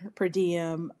fair per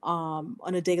diem on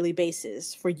a daily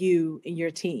basis for you and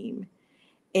your team.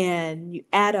 And you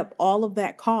add up all of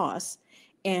that cost.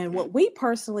 And what we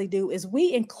personally do is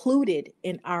we include it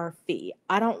in our fee.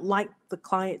 I don't like the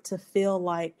client to feel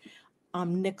like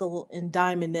I'm nickel and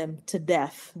diming them to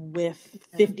death with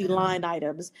 50 line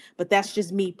items, but that's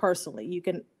just me personally. You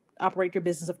can operate your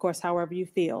business, of course, however you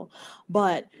feel,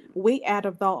 but we add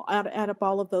up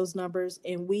all of those numbers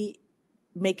and we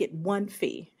make it one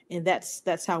fee, and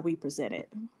that's how we present it.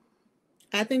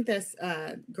 I think that's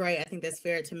great. I think that's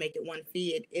fair to make it one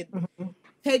fee. It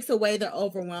takes away the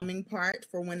overwhelming part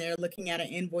for when they're looking at an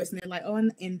invoice and they're like, oh,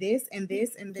 and this, and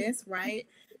this, and this, right?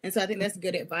 And so I think that's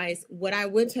good advice. What I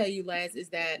would tell you, Les, is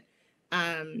that,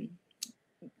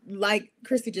 like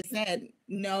Christy just said,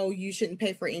 no, you shouldn't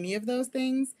pay for any of those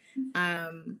things.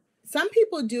 Some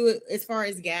people do it as far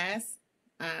as gas.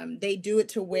 They do it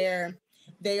to where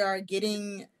they are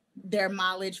getting their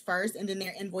mileage first and then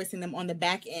they're invoicing them on the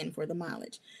back end for the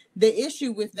mileage. The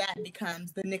issue with that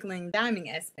becomes the nickel and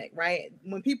diming aspect, right?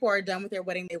 When people are done with their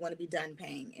wedding, they want to be done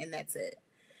paying, and that's it.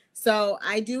 So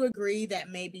I do agree that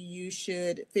maybe you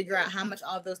should figure out how much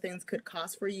all of those things could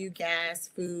cost for you: gas,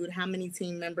 food, how many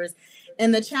team members.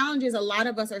 And the challenge is a lot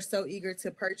of us are so eager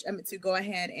to to go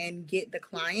ahead and get the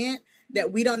client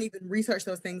that we don't even research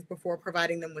those things before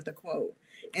providing them with a quote.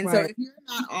 And so if you're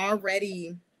not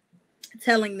already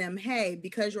telling them, hey,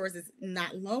 because yours is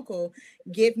not local,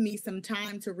 give me some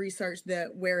time to research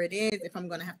where it is, if I'm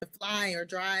going to have to fly or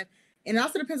drive. And it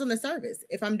also depends on the service.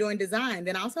 If I'm doing design,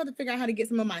 then I also have to figure out how to get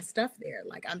some of my stuff there.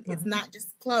 Like it's not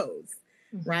just clothes,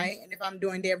 right? And if I'm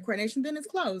doing day of coordination, then it's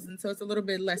clothes. And so it's a little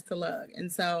bit less to lug. And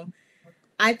so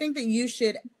I think that you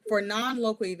should, for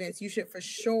non-local events, you should for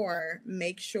sure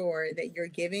make sure that you're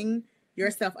giving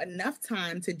yourself enough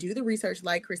time to do the research,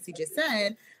 like Christy just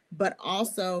said, but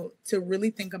also to really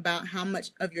think about how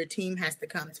much of your team has to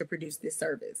come to produce this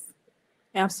service.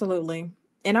 Absolutely.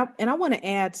 And I want to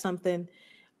add something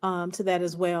to that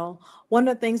as well. One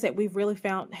of the things that we've really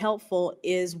found helpful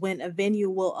is when a venue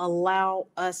will allow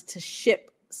us to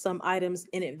ship some items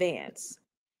in advance.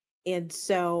 And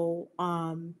so,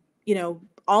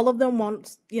 all of them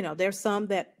won't, there's some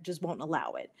that just won't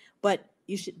allow it, but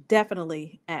you should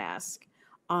definitely ask.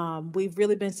 We've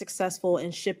really been successful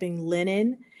in shipping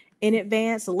linen in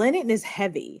advance. Linen is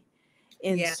heavy.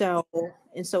 And so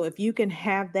if you can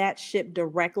have that shipped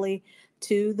directly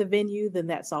to the venue, then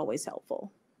that's always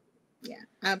helpful. Yeah,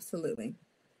 absolutely.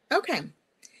 Okay.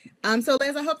 So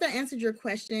Les, I hope that answered your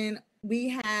question. We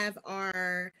have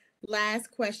our last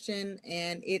question,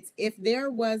 and it's, if there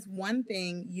was one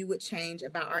thing you would change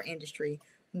about our industry,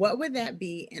 what would that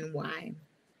be and why?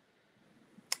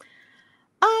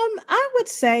 I would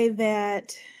say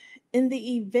that in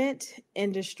the event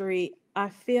industry, I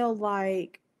feel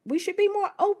like we should be more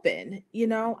open.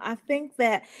 I think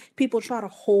that people try to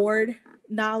hoard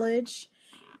knowledge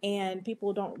and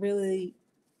people don't really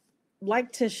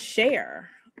like to share.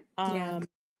 And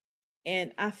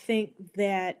I think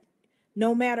that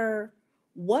no matter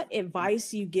what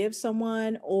advice you give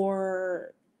someone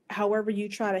or however you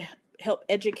try to help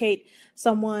educate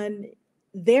someone,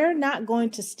 they're not going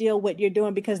to steal what you're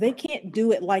doing because they can't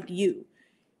do it like you.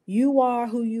 You are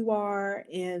who you are,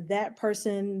 and that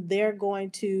person, they're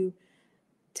going to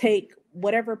take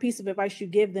whatever piece of advice you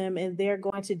give them and they're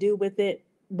going to do with it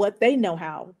what they know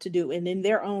how to do and in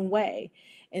their own way.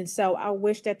 And so I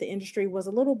wish that the industry was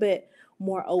a little bit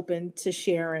more open to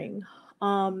sharing.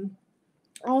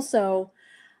 Also,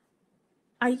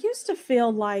 I used to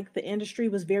feel like the industry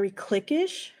was very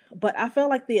cliquish, but I feel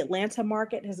like the Atlanta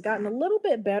market has gotten a little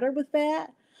bit better with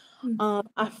that. I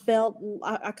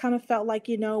kind of felt like,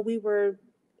 we were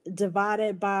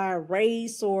divided by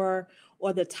race or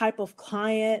the type of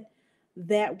client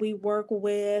that we work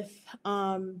with.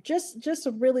 Just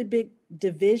a really big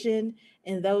division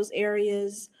in those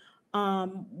areas.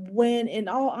 When in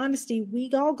all honesty,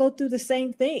 we all go through the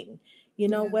same thing,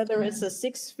 whether it's a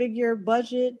 6-figure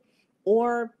budget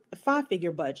or a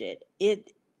 5-figure budget,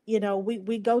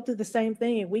 we go through the same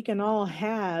thing, and we can all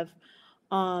have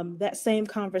that same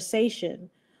conversation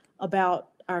about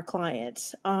our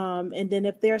clients. And then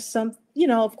if there's some,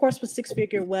 of course, with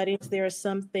six-figure weddings, there are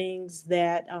some things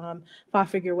that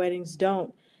five-figure weddings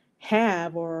don't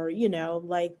have, or,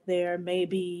 like there may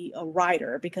be a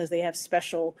writer because they have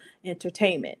special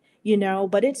entertainment,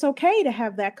 but it's okay to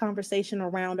have that conversation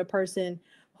around a person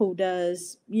who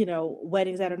does,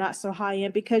 weddings that are not so high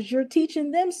end, because you're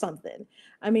teaching them something.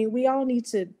 I mean, we all need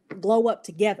to glow up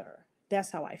together.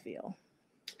 That's how I feel.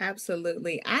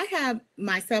 Absolutely. I have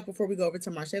myself, before we go over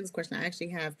to Marcella's question, I actually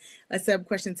have a sub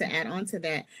question to add on to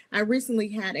that. I recently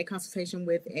had a consultation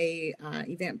with a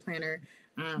event planner.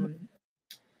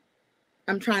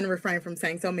 I'm trying to refrain from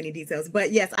saying so many details,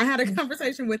 but yes, I had a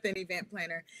conversation with an event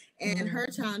planner, and her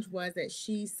challenge was that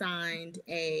she signed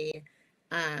a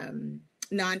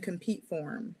non-compete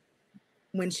form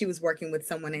when she was working with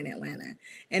someone in Atlanta.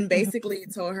 And basically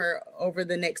it told her over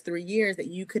the next 3 years that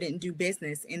you couldn't do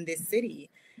business in this city.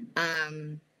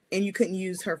 And you couldn't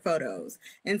use her photos.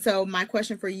 And so my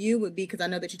question for you would be, because I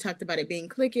know that you talked about it being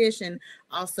cliquish, and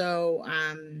also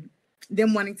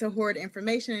them wanting to hoard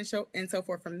information and so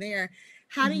forth from there.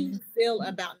 How do you feel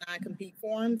about non-compete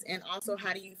forms? And also,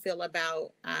 how do you feel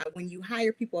about when you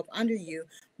hire people up under you?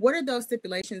 What are those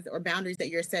stipulations or boundaries that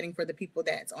you're setting for the people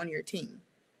that's on your team?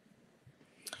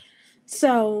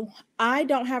 So I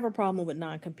don't have a problem with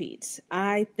non-competes.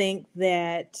 I think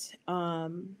that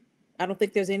I don't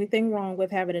think there's anything wrong with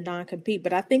having a non-compete,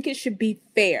 but I think it should be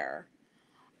fair.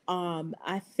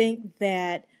 I think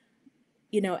that,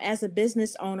 as a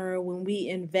business owner, when we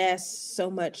invest so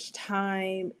much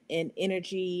time and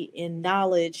energy and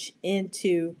knowledge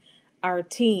into our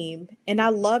team, and I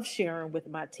love sharing with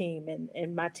my team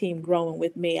and my team growing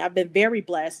with me. I've been very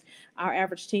blessed. Our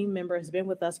average team member has been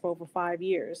with us for over 5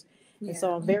 years. And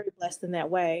so I'm very blessed in that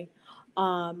way.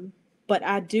 But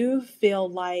I do feel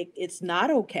like it's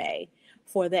not okay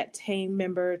for that team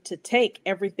member to take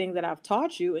everything that I've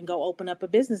taught you and go open up a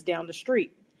business down the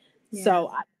street. Yeah. So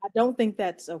I don't think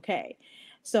that's okay.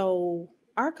 So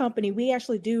our company, we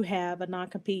actually do have a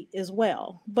non-compete as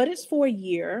well, but it's for a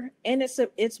year, and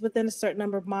it's within a certain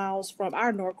number of miles from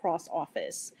our Norcross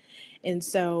office. And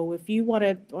so if you want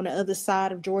to, on the other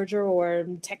side of Georgia or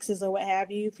Texas or what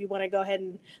have you, if you want to go ahead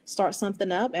and start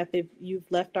something up after you've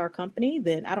left our company,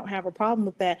 then I don't have a problem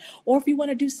with that. Or if you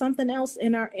want to do something else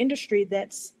in our industry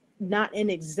that's not in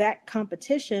exact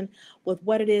competition with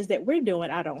what it is that we're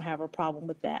doing, I don't have a problem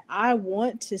with that. I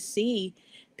want to see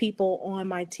people on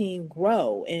my team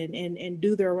grow and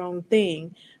do their own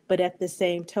thing. But at the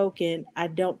same token, I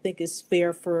don't think it's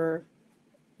fair for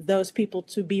those people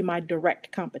to be my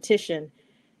direct competition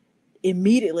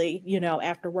immediately,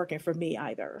 after working for me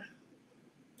either.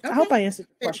 Okay. I hope I answered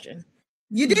the question.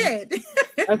 You did.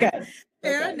 Okay.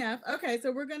 Fair enough. Okay,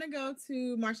 so we're going to go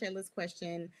to Marcella's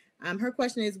question. Her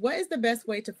question is, what is the best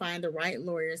way to find the right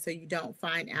lawyer so you don't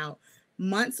find out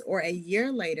months or a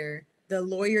year later the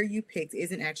lawyer you picked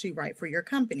isn't actually right for your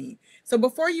company? So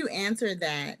before you answer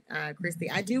that, Christie,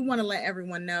 I do want to let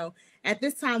everyone know at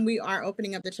this time we are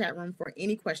opening up the chat room for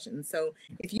any questions. So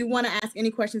if you want to ask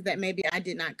any questions that maybe I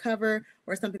did not cover,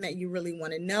 or something that you really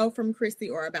want to know from Christie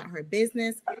or about her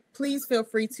business, please feel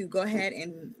free to go ahead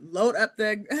and load up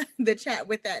the chat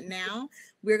with that now.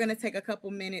 We're going to take a couple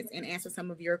minutes and answer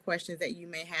some of your questions that you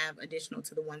may have additional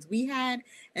to the ones we had,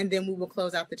 and then we will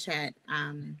close out the chat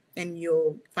and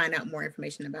you'll find out more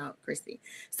information about Christie.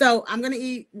 So I'm going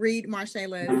to read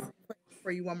Marcella's question for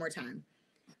you one more time.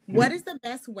 What is the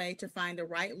best way to find the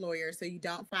right lawyer so you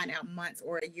don't find out months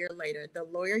or a year later the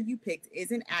lawyer you picked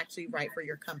isn't actually right for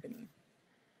your company?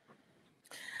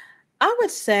 I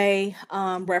would say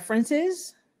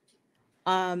references.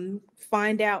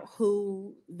 Find out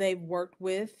who they've worked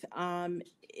with.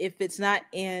 If it's not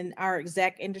in our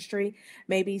exact industry,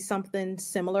 maybe something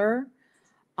similar.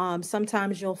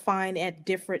 Sometimes you'll find at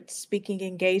different speaking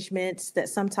engagements that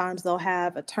sometimes they'll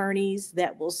have attorneys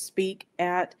that will speak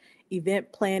at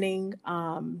event planning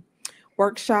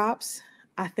workshops.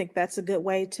 I think that's a good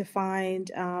way to find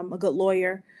a good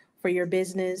lawyer for your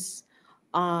business.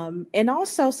 And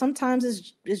also sometimes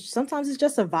it's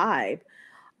just a vibe.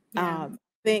 Yeah.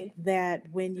 I think that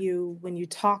when you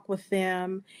talk with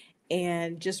them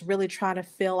and just really try to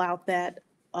fill out that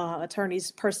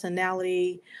attorney's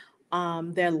personality,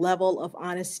 their level of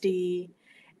honesty,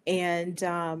 and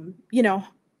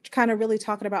kind of really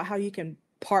talking about how you can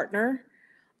partner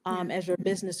as your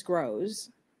business grows.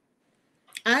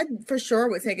 I for sure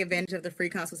would take advantage of the free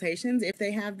consultations if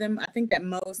they have them. I think that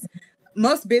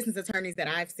most business attorneys that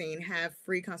I've seen have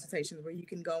free consultations where you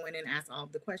can go in and ask all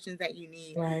of the questions that you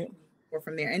need, right, or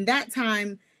from there. And that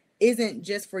time isn't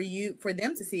just for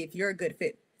them to see if you're a good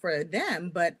fit for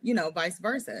them, but vice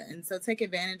versa. And so take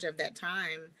advantage of that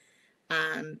time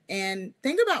And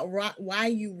think about why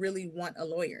you really want a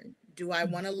lawyer. Do I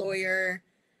want a lawyer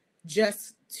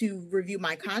just to review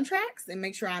my contracts and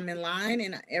make sure I'm in line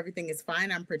and everything is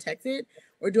fine, I'm protected?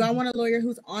 Or do I want a lawyer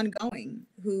who's ongoing,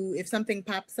 who, if something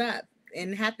pops up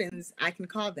and happens, I can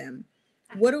call them?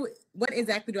 What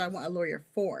exactly do I want a lawyer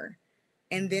for?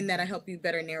 And then that'll help you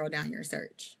better narrow down your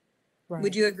search. Right.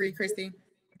 Would you agree, Christy?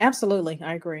 Absolutely.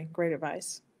 I agree. Great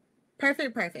advice.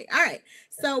 Perfect. All right.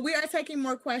 So we are taking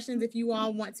more questions. If you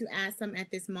all want to ask them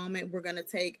at this moment, we're going to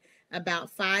take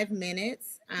about 5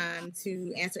 minutes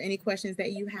to answer any questions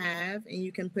that you have, and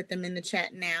you can put them in the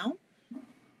chat now.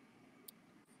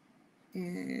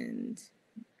 And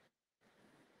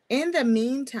in the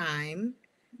meantime,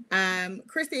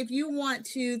 Christy, if you want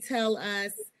to tell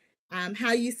us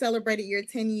how you celebrated your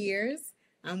 10 years,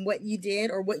 what you did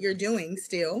or what you're doing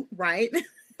still, right?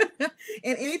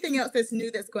 And anything else that's new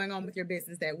that's going on with your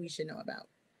business that we should know about.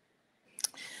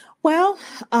 Well,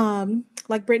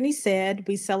 like Bee.Rahnee said,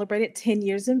 we celebrated 10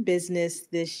 years in business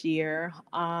this year.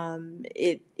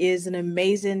 It is an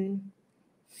amazing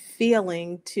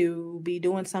feeling to be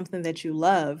doing something that you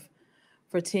love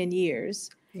for 10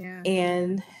 years. Yeah.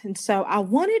 And so I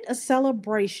wanted a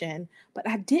celebration, but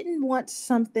I didn't want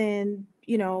something,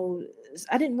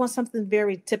 I didn't want something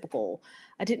very typical.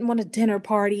 I didn't want a dinner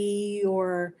party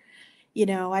or,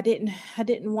 I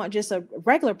didn't want just a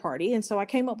regular party. And so I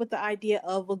came up with the idea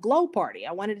of a glow party.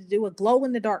 I wanted to do a glow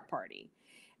in the dark party.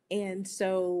 And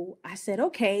so I said,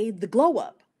 okay, the glow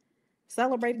up,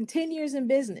 celebrating 10 years in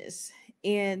business.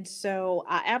 And so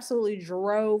I absolutely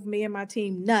drove me and my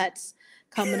team nuts,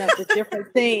 coming up with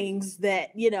different things that,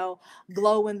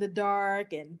 glow in the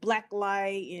dark and black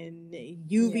light and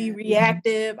UV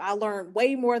reactive. I learned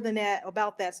way more than that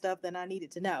about that stuff than I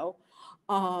needed to know.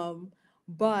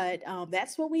 But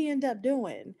that's what we end up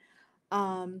doing.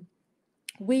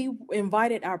 We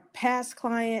invited our past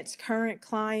clients, current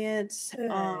clients,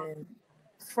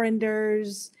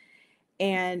 frienders,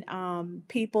 and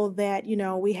people that,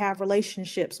 we have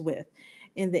relationships with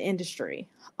in the industry.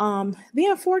 The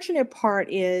unfortunate part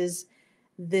is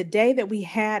the day that we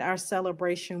had our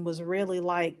celebration was really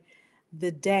like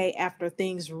the day after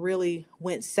things really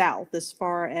went south as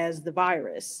far as the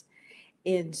virus.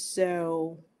 And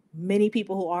so many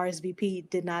people who RSVP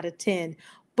did not attend,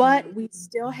 but we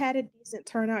still had a decent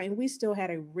turnout and we still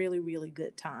had a really, really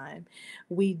good time.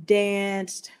 We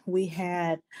danced, we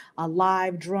had a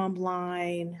live drum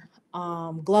line,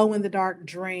 glow in the dark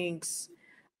drinks.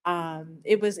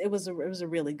 It was a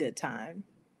really good time.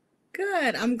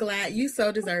 Good. I'm glad. You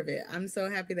so deserve it. I'm so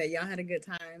happy that y'all had a good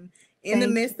time in the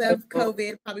midst of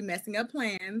COVID, probably messing up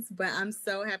plans, but I'm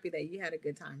so happy that you had a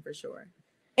good time for sure.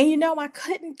 And I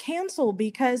couldn't cancel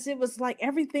because it was like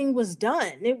everything was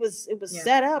done. It was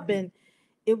set up and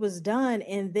it was done.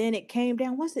 And then it came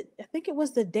down. I think it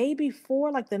was the day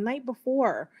before, like the night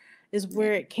before is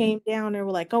where it came down. They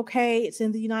were like, okay, it's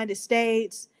in the United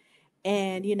States.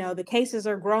 And, the cases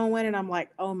are growing. And I'm like,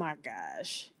 oh my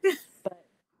gosh. But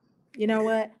you know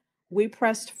what? We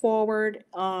pressed forward.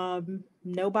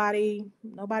 Nobody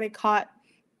caught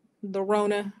the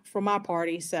Rona from my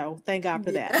party. So thank God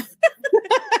for that.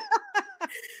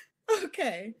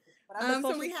 Okay.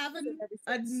 So we have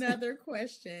another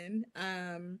question.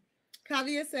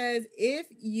 Kavia says, if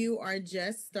you are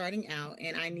just starting out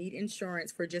and I need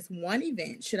insurance for just one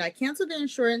event, should I cancel the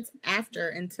insurance after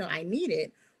until I need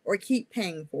it or keep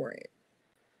paying for it?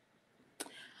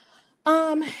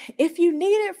 If you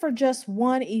need it for just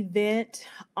one event,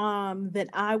 then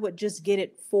I would just get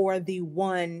it for the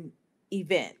one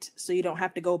event, so you don't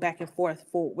have to go back and forth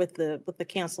with the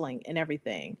canceling and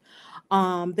everything.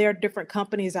 There are different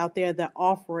companies out there that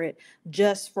offer it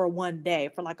just for one day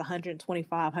for like $125,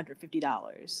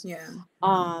 $150.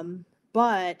 Yeah.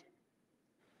 But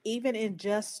even in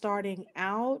just starting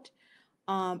out,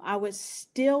 I would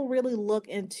still really look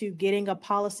into getting a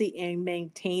policy and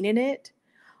maintaining it,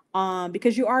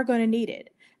 because you are going to need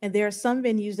it. And there are some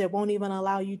venues that won't even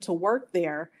allow you to work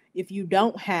there if you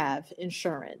don't have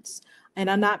insurance. And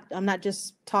I'm not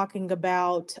just talking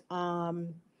about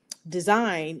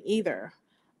design either.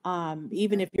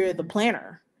 Even if you're the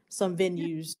planner, some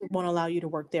venues won't allow you to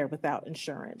work there without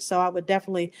insurance. So I would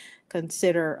definitely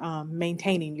consider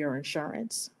maintaining your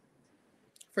insurance.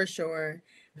 For sure.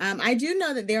 I do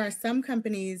know that there are some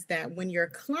companies that when your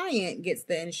client gets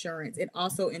the insurance, it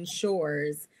also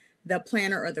insures the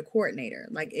planner or the coordinator.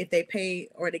 Like if they pay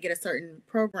or they get a certain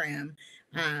program,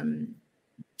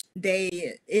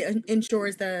 it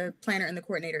insures the planner and the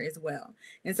coordinator as well.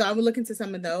 And so I would look into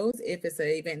some of those if it's an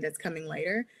event that's coming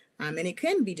later. And it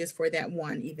can be just for that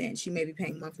one event. She may be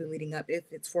paying monthly leading up if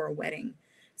it's for a wedding.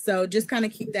 So just kind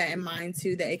of keep that in mind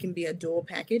too, that it can be a dual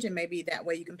package, and maybe that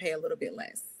way you can pay a little bit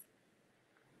less.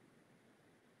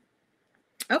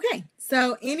 Okay,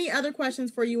 so any other questions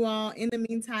for you all? In the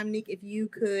meantime, Niq, if you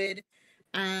could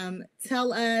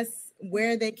tell us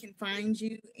where they can find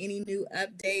you, any new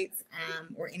updates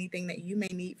or anything that you may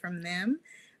need from them.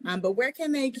 But where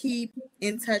can they keep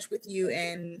in touch with you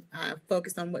and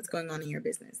focus on what's going on in your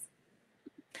business?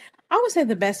 I would say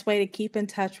the best way to keep in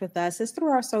touch with us is through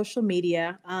our social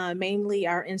media, mainly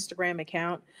our Instagram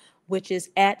account, which is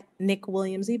at Niq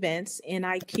Williams Events,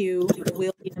 Niq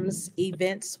Williams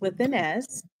Events with an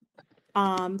S.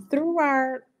 Through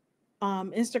our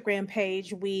Instagram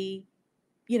page, we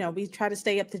try to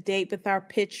stay up to date with our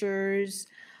pictures.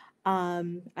 I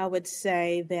would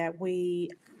say that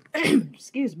we,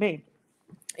 excuse me,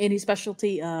 any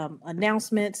specialty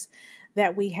announcements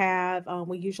that we have,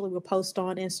 we usually will post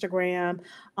on Instagram.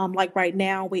 Like right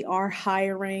now, we are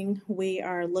hiring. We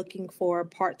are looking for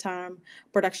part-time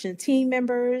production team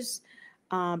members.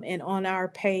 And on our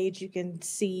page, you can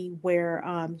see where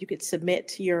you could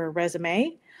submit your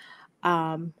resume.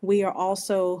 We are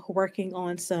also working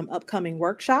on some upcoming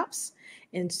workshops.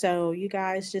 And so you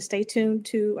guys just stay tuned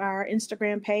to our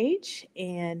Instagram page,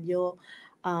 and we'll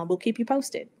keep you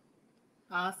posted.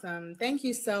 Awesome. Thank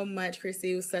you so much,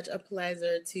 Christie. It was such a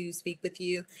pleasure to speak with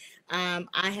you.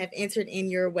 I have entered in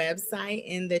your website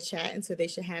in the chat, and so they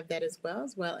should have that as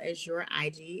well as your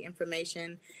IG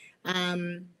information.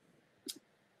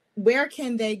 Where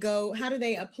can they go? How do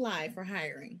they apply for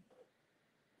hiring?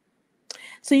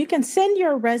 So you can send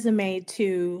your resume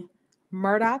to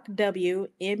Murdock W,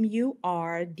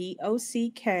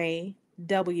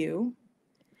 MURDOCKW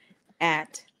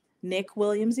at Niq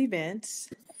Williams Events,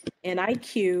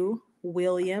 Niq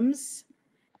Williams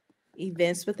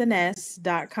Events with an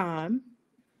S.com,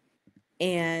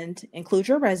 and include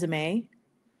your resume.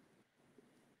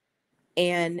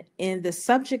 And in the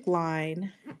subject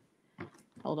line,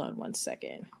 hold on one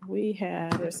second.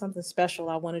 There's something special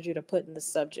I wanted you to put in the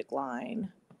subject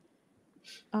line.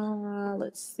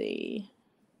 Let's see.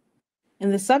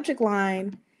 In the subject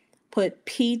line, put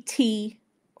PT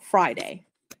Friday.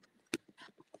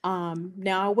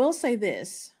 Now I will say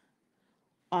this.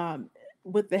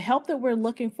 With the help that we're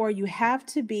looking for, you have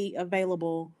to be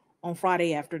available on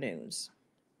Friday afternoons.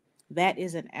 That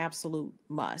is an absolute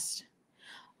must.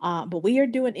 But we are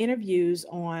doing interviews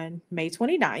on May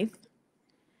 29th.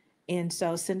 And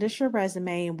so send us your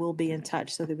resume and we'll be in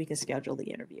touch so that we can schedule the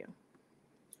interview.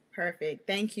 Perfect.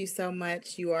 Thank you so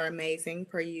much. You are amazing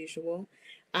per usual.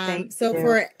 Thank so you.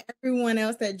 For everyone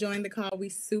else that joined the call, we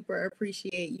super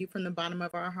appreciate you from the bottom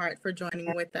of our heart for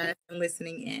joining with us and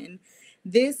listening in.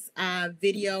 This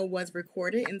video was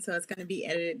recorded, and so it's going to be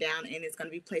edited down and it's going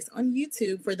to be placed on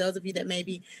YouTube for those of you that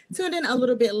maybe tuned in a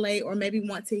little bit late or maybe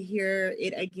want to hear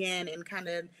it again and kind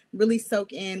of really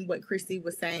soak in what Christie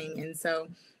was saying. And so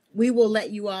we will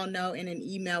let you all know in an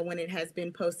email when it has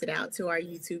been posted out to our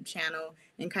YouTube channel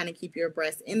and kind of keep you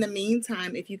abreast. In the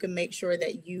meantime, if you can make sure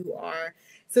that you are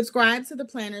subscribed to the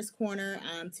Planner's Corner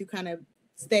to kind of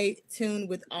stay tuned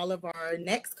with all of our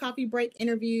next coffee break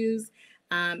interviews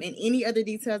and any other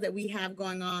details that we have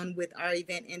going on with our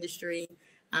event industry.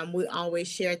 We always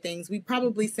share things. We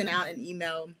probably send out an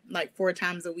email like 4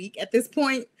 times a week at this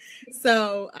point.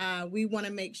 So we want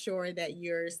to make sure that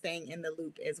you're staying in the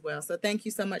loop as well. So thank you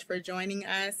so much for joining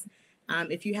us.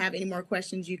 If you have any more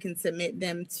questions, you can submit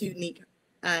them to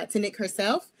Niq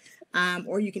herself,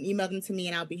 or you can email them to me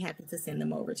and I'll be happy to send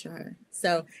them over to her.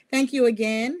 So thank you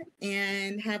again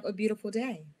and have a beautiful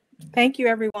day. Thank you,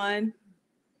 everyone.